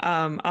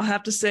I'll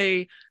have to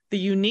say the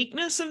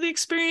uniqueness of the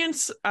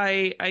experience,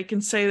 I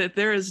can say that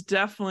there is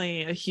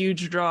definitely a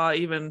huge draw,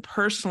 even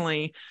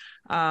personally.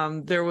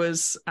 There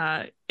was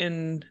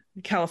in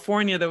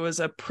California, there was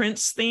a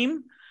Prince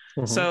theme.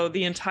 Mm-hmm. So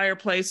the entire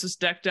place was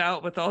decked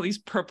out with all these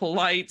purple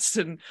lights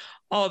and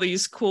all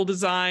these cool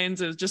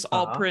designs. It was just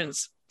all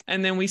Prince.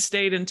 And then we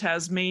stayed in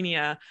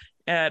Tasmania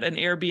at an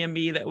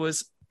Airbnb that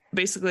was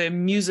basically a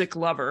music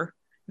lover.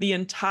 The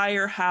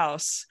entire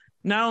house,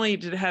 not only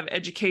did it have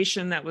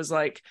education that was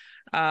like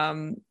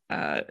on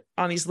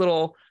these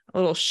little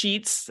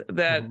sheets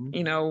that,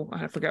 mm-hmm.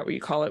 I forgot what you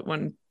call it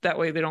when that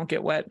way they don't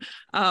get wet.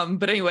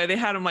 But anyway, they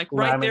had them like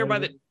right there by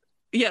the...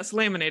 Yes,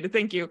 laminated.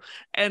 Thank you.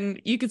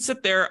 And you could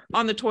sit there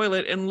on the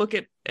toilet and look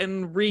at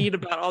and read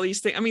about all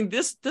these things. I mean,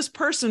 this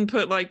person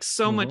put like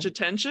so mm-hmm. much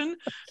attention,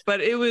 but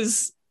it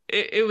was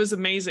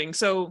amazing.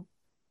 So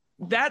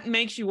that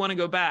makes you want to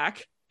go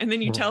back, and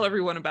then you mm-hmm. tell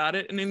everyone about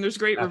it, and then there's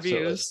great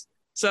Absolutely. Reviews.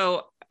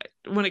 So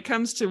when it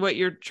comes to what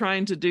you're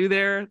trying to do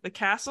there, the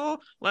castle,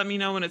 let me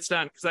know when it's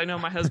done, because I know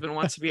my husband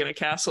wants to be in a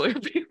castle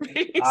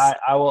Airbnb.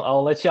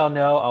 I'll let y'all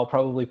know. I'll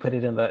probably put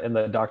it in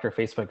the doctor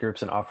Facebook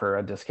groups and offer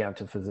a discount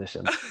to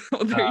physicians.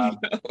 Well, there you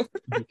go.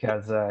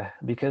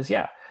 because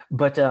yeah.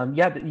 But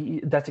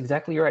that's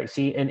exactly right.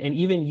 See, and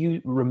even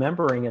you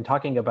remembering and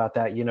talking about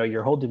that,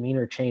 your whole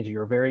demeanor changed.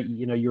 You're very,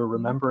 you're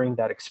remembering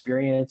that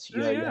experience.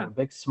 You have a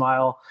big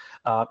smile,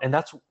 and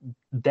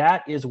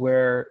that is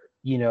where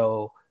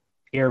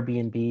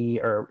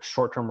Airbnb or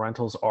short-term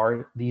rentals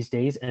are these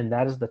days, and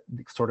that is the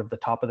sort of the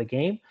top of the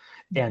game.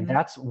 Mm-hmm. And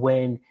that's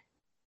when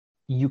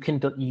you can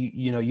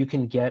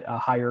get a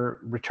higher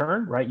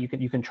return, right?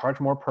 You can charge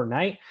more per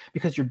night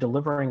because you're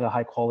delivering a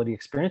high quality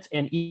experience.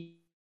 And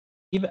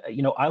even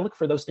I look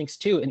for those things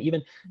too. And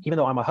even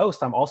though I'm a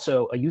host, I'm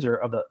also a user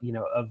of the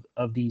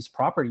of these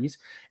properties,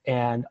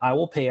 and I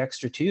will pay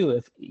extra too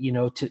if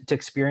to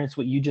experience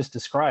what you just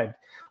described.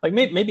 Like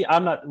maybe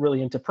I'm not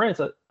really into Prince,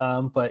 but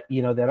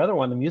that other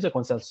one, the music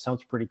one,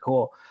 sounds pretty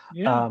cool.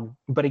 Yeah.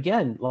 But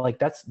again, like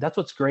that's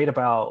what's great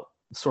about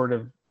sort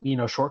of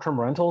short-term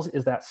rentals,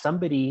 is that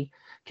somebody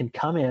can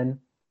come in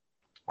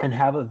and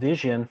have a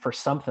vision for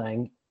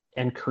something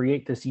and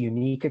create this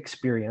unique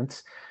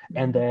experience,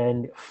 and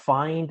then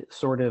find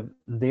sort of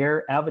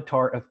their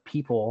avatar of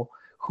people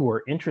who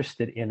are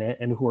interested in it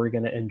and who are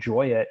going to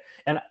enjoy it.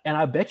 And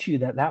I bet you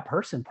that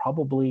person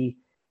probably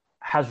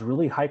has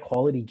really high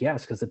quality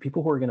guests, because the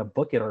people who are going to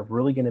book it are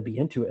really going to be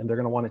into it, and they're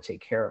going to want to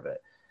take care of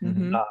it.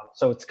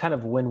 So it's kind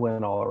of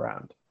win-win all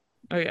around.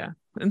 Oh yeah.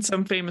 And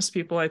some famous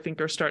people I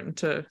think are starting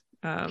to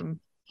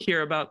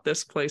hear about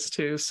this place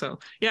too. So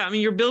yeah, I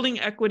mean, you're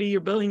building equity,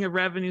 you're building a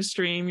revenue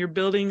stream, you're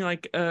building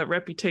like a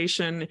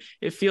reputation.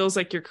 It feels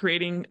like you're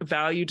creating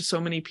value to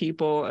so many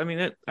people. I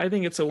mean, I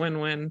think it's a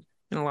win-win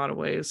in a lot of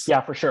ways.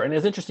 Yeah, for sure. And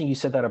it's interesting you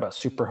said that about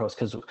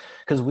Superhost,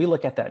 because we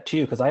look at that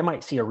too, because I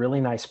might see a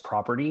really nice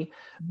property,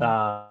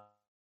 and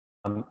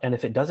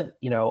if it doesn't,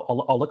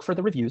 I'll look for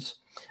the reviews,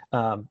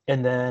 and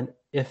then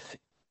if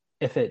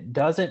it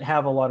doesn't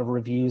have a lot of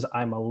reviews,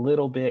 I'm a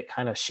little bit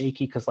kind of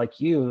shaky, because like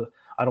you,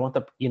 I don't want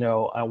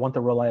I want the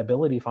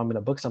reliability if I'm going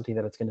to book something,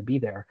 that it's going to be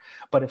there.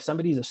 But if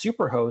somebody's a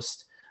super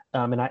host,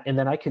 and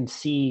then I can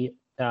see,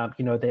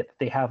 that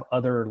they have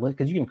other,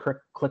 because you can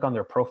click on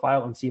their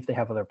profile and see if they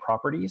have other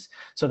properties.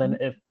 So then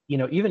if,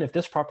 even if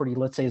this property,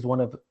 let's say is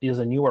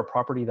a newer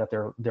property that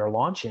they're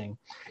launching,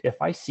 if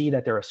I see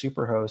that they're a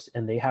super host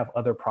and they have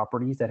other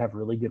properties that have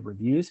really good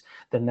reviews,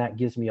 then that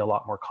gives me a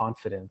lot more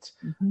confidence,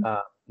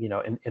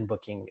 in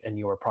booking a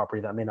newer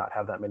property that may not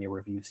have that many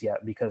reviews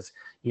yet, because,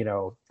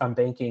 I'm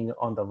banking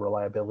on the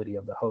reliability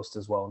of the host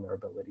as well and their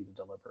ability to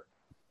deliver.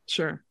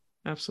 Sure.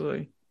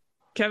 Absolutely.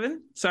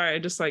 Kevin, sorry, I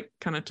just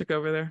kind of took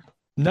over there.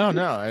 No,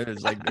 it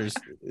was like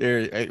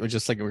it was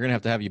just like, we're gonna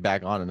have to have you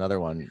back on another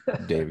one,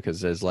 Dave, because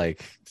there's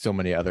like so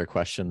many other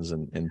questions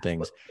and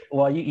things.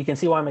 Well, you can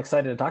see why I'm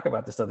excited to talk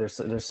about this. So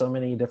there's so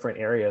many different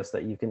areas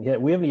that you can get.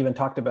 We haven't even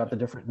talked about the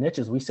different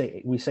niches. We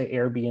say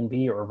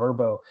Airbnb or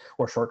Vrbo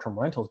or short-term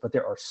rentals, but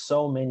there are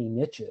so many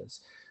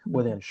niches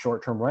within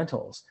short-term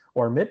rentals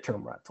or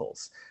mid-term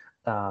rentals.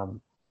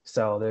 So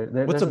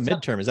what's a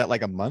midterm? Is that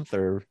like a month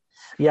or?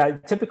 Yeah,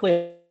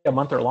 typically a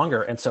month or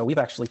longer. And so we've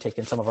actually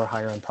taken some of our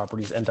higher end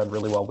properties and done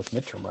really well with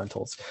midterm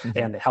rentals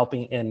and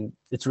helping. And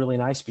it's really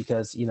nice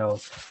because,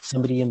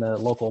 somebody in the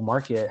local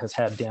market has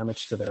had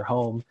damage to their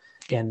home,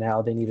 and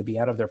now they need to be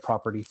out of their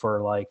property for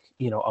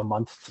a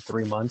month to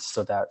 3 months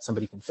so that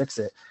somebody can fix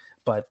it.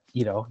 But,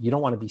 you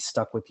don't want to be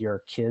stuck with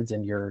your kids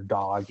and your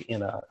dog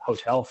in a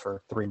hotel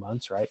for 3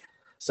 months, right?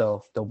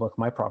 So they'll book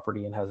my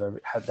property and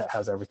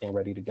has everything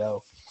ready to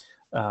go.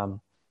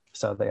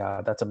 So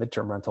that's a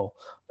midterm rental.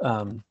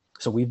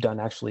 So we've done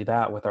actually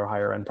that with our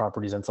higher end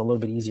properties, and it's a little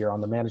bit easier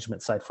on the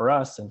management side for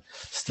us and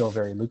still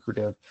very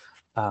lucrative.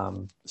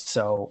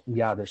 So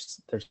yeah,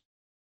 there's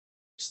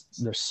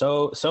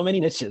so many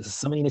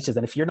niches.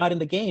 And if you're not in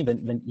the game,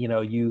 then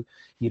you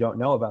don't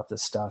know about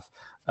this stuff.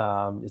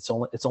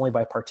 It's only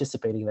by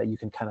participating that you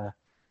can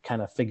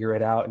kind of figure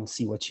it out and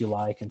see what you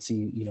like and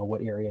see,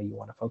 what area you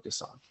want to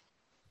focus on.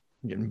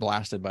 I'm getting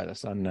blasted by the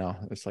sun now.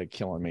 It's like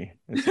killing me.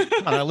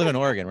 I live in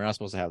Oregon. We're not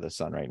supposed to have this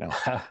sun right now.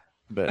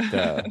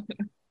 But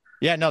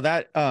yeah, no,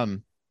 that's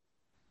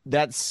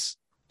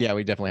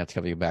we definitely have to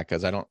cover you back,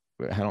 because I don't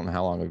know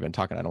how long we've been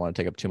talking. I don't want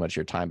to take up too much of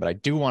your time, but I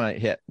do want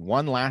to hit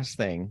one last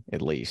thing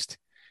at least.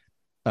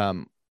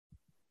 How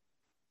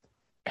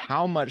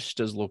much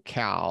does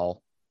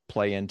locale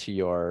play into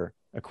your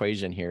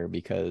equation here?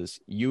 Because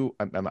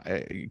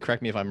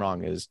correct me if I'm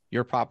wrong, is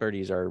your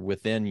properties are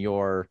within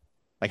your,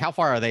 how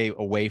far are they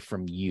away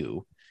from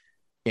you?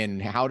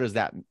 And how does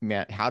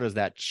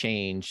that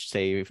change,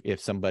 say, if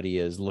somebody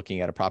is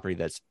looking at a property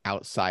that's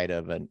outside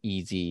of an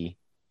easy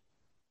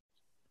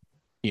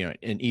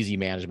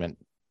management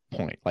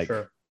point?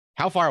 Sure.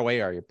 How far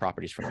away are your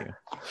properties from you?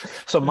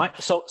 So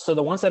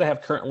the ones that I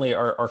have currently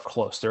are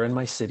close. They're in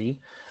my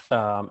city,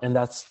 and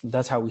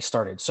that's how we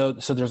started. So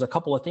there's a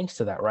couple of things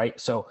to that, right?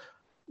 So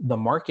the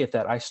market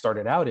that I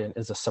started out in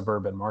is a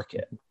suburban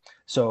market.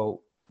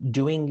 So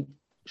doing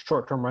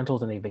short-term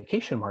rentals in a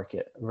vacation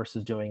market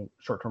versus doing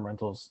short-term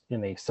rentals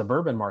in a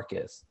suburban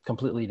market is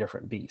completely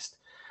different beast,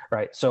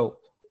 right? So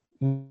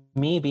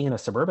me being in a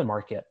suburban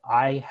market,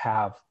 I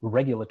have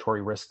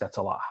regulatory risk that's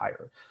a lot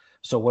higher.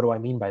 So what do I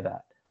mean by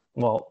that?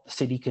 Well, the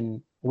city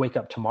can wake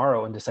up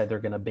tomorrow and decide they're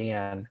going to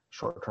ban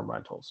short-term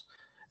rentals.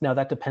 Now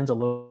that depends a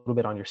little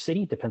bit on your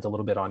city, depends a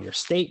little bit on your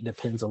state,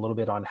 depends a little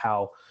bit on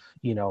how,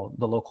 the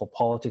local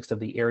politics of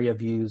the area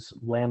views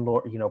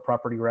landlord,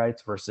 property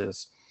rights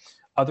versus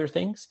other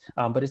things,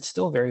 but it's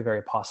still very,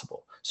 very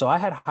possible. So I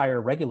had higher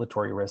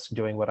regulatory risk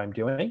doing what I'm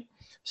doing.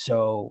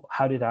 So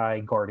how did I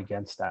guard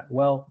against that?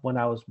 Well, when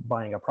I was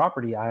buying a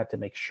property, I had to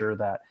make sure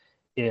that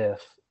if,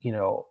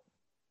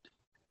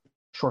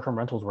 short-term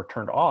rentals were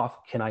turned off,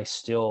 can I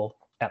still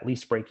at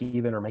least break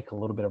even or make a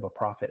little bit of a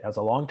profit as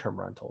a long-term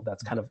rental?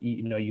 That's kind of,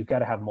 you've got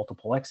to have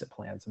multiple exit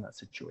plans in that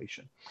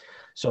situation.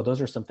 So those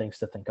are some things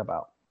to think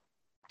about.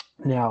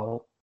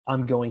 Now,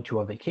 I'm going to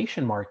a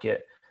vacation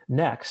market.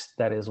 next,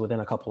 that is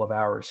within a couple of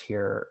hours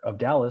here of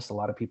Dallas. A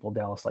lot of people in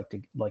Dallas like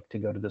to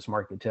go to this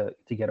market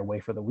to get away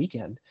for the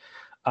weekend.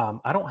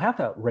 I don't have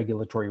that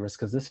regulatory risk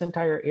because this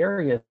entire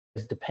area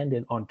is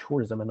dependent on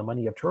tourism and the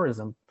money of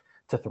tourism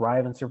to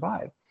thrive and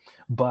survive.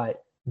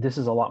 But this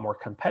is a lot more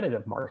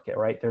competitive market,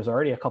 right? There's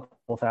already a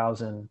couple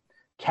thousand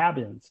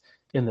cabins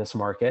in this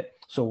market.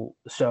 So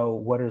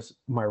what is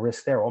my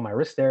risk there? Well, my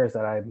risk there is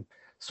that I'm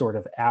sort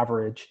of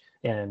average,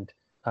 and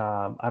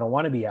I don't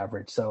want to be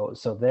average. So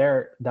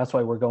that's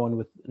why we're going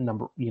with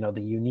the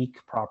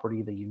unique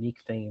property, the unique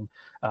theme,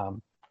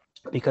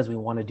 because we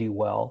want to do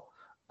well,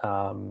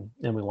 and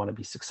we want to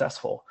be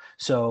successful.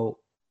 So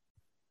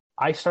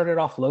I started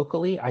off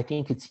locally. I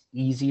think it's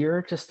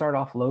easier to start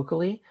off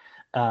locally.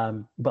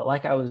 But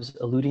like I was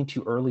alluding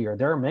to earlier,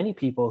 there are many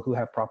people who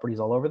have properties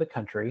all over the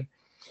country,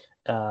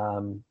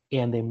 and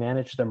they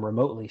manage them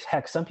remotely.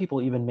 Heck, some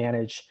people even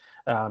manage,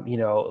 some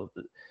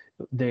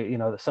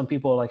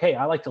people are like, hey,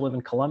 I like to live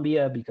in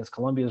Colombia because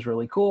Colombia is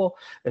really cool.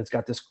 It's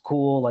got this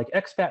cool like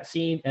expat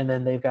scene. And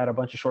then they've got a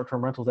bunch of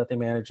short-term rentals that they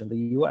manage in the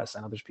US.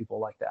 I know there's people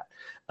like that.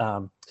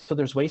 So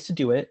there's ways to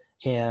do it.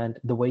 And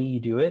the way you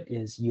do it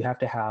is you have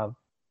to have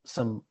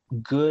some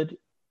good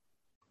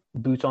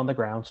boots on the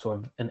ground.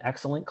 So an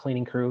excellent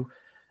cleaning crew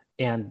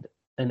and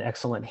an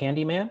excellent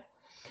handyman.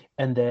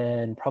 And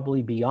then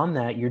probably beyond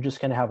that, you're just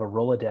going to have a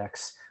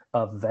Rolodex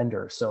of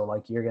vendors. So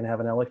like you're going to have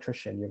an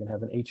electrician, you're going to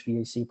have an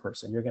HVAC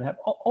person, you're going to have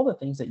all the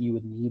things that you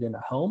would need in a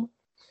home.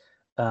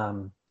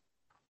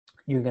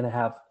 You're going to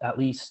have at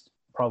least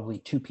probably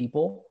 2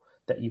 people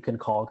that you can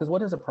call, because what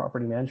does a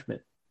property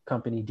management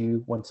company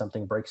do when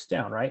something breaks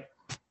down, right?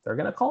 They're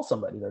going to call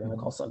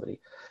somebody.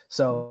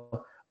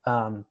 So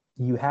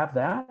you have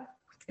that.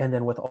 And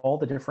then with all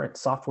the different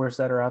softwares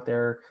that are out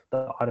there,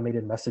 the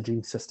automated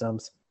messaging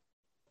systems,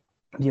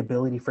 the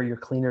ability for your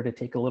cleaner to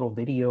take a little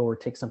video or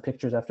take some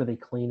pictures after they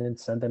clean and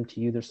send them to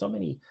you. There's so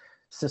many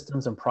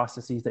systems and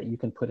processes that you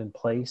can put in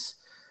place,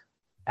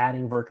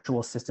 adding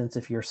virtual assistants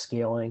if you're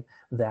scaling,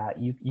 that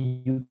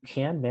you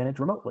can manage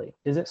remotely.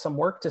 Is it some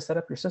work to set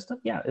up your system?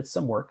 Yeah, it's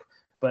some work.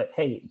 But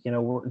hey,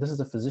 this is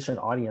a physician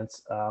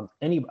audience.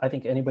 I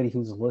think anybody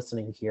who's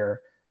listening here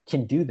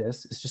can do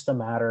this. It's just a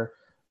matter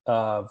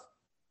of,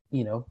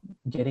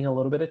 getting a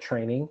little bit of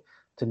training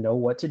to know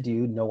what to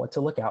do, know what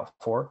to look out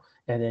for,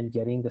 and then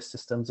getting the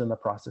systems and the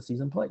processes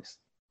in place.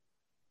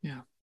 Yeah.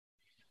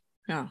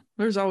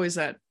 There's always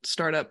that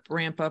startup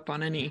ramp up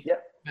on any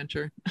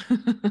venture.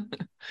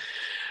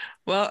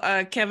 Well,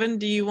 Kevin,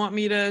 do you want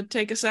me to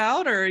take us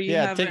out, or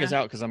take us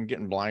out, because I'm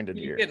getting blinded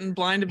here. Getting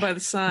blinded by the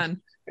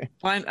sun.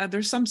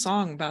 There's some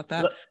song about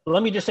that.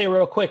 Let me just say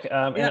real quick.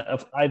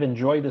 I've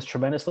enjoyed this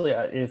tremendously.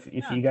 If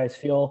you guys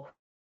feel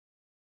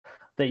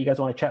that you guys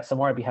want to chat some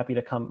more, I'd be happy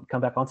to come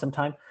back on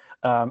sometime.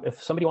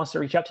 If somebody wants to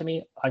reach out to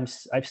me,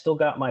 I've still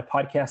got my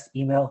podcast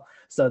email,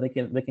 so they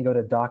can go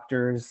to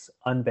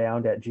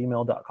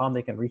doctorsunbound@gmail.com.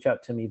 They can reach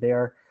out to me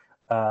there.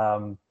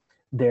 I've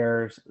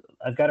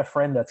got a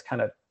friend that's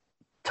kind of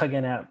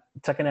tugging at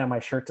my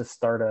shirt to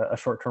start a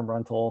short-term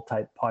rental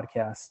type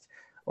podcast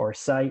or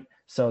site.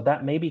 So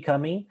that may be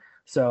coming.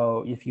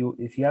 So if you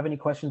have any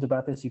questions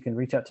about this, you can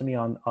reach out to me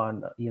on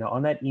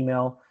that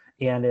email.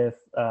 And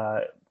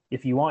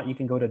if you want, you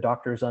can go to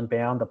Doctors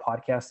Unbound. The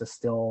podcast is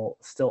still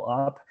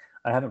up.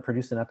 I haven't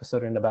produced an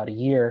episode in about a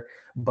year,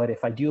 but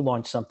if I do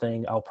launch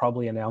something, I'll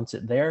probably announce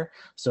it there.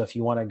 So if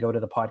you want to go to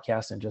the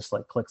podcast and just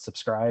like click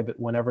subscribe,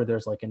 whenever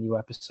there's like a new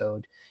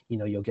episode,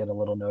 you'll get a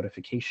little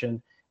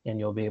notification and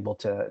you'll be able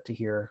to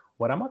hear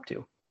what I'm up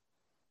to.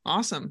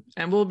 Awesome.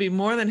 And we'll be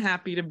more than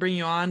happy to bring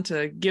you on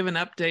to give an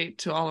update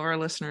to all of our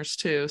listeners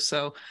too.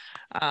 So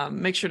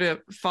make sure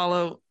to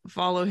follow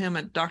him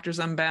at Doctors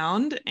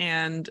Unbound.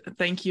 And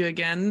thank you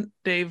again,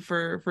 Dave,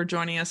 for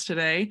joining us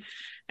today.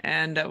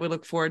 And we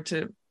look forward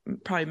to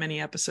probably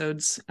many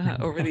episodes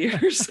over the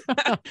years.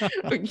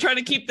 We're trying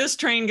to keep this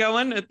train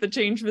going at the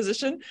Change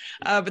Physician.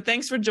 But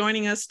thanks for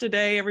joining us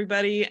today,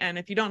 everybody. And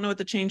if you don't know what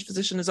the Change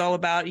Physician is all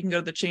about, you can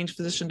go to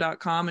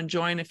thechangephysician.com and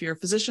join if you're a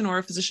physician or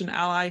a physician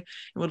ally.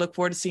 And we look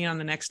forward to seeing you on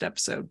the next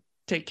episode.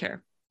 Take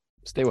care.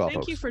 Stay well, Thank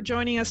folks. you for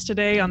joining us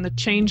today on the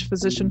Change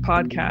Physician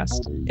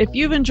podcast. If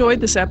you've enjoyed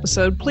this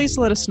episode, please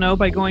let us know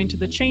by going to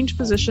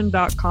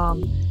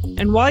thechangephysician.com.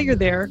 And while you're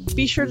there,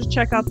 be sure to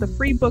check out the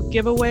free book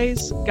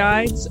giveaways,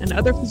 guides, and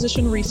other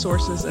physician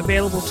resources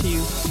available to you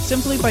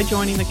simply by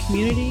joining the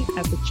community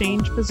at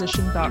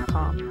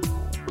thechangephysician.com.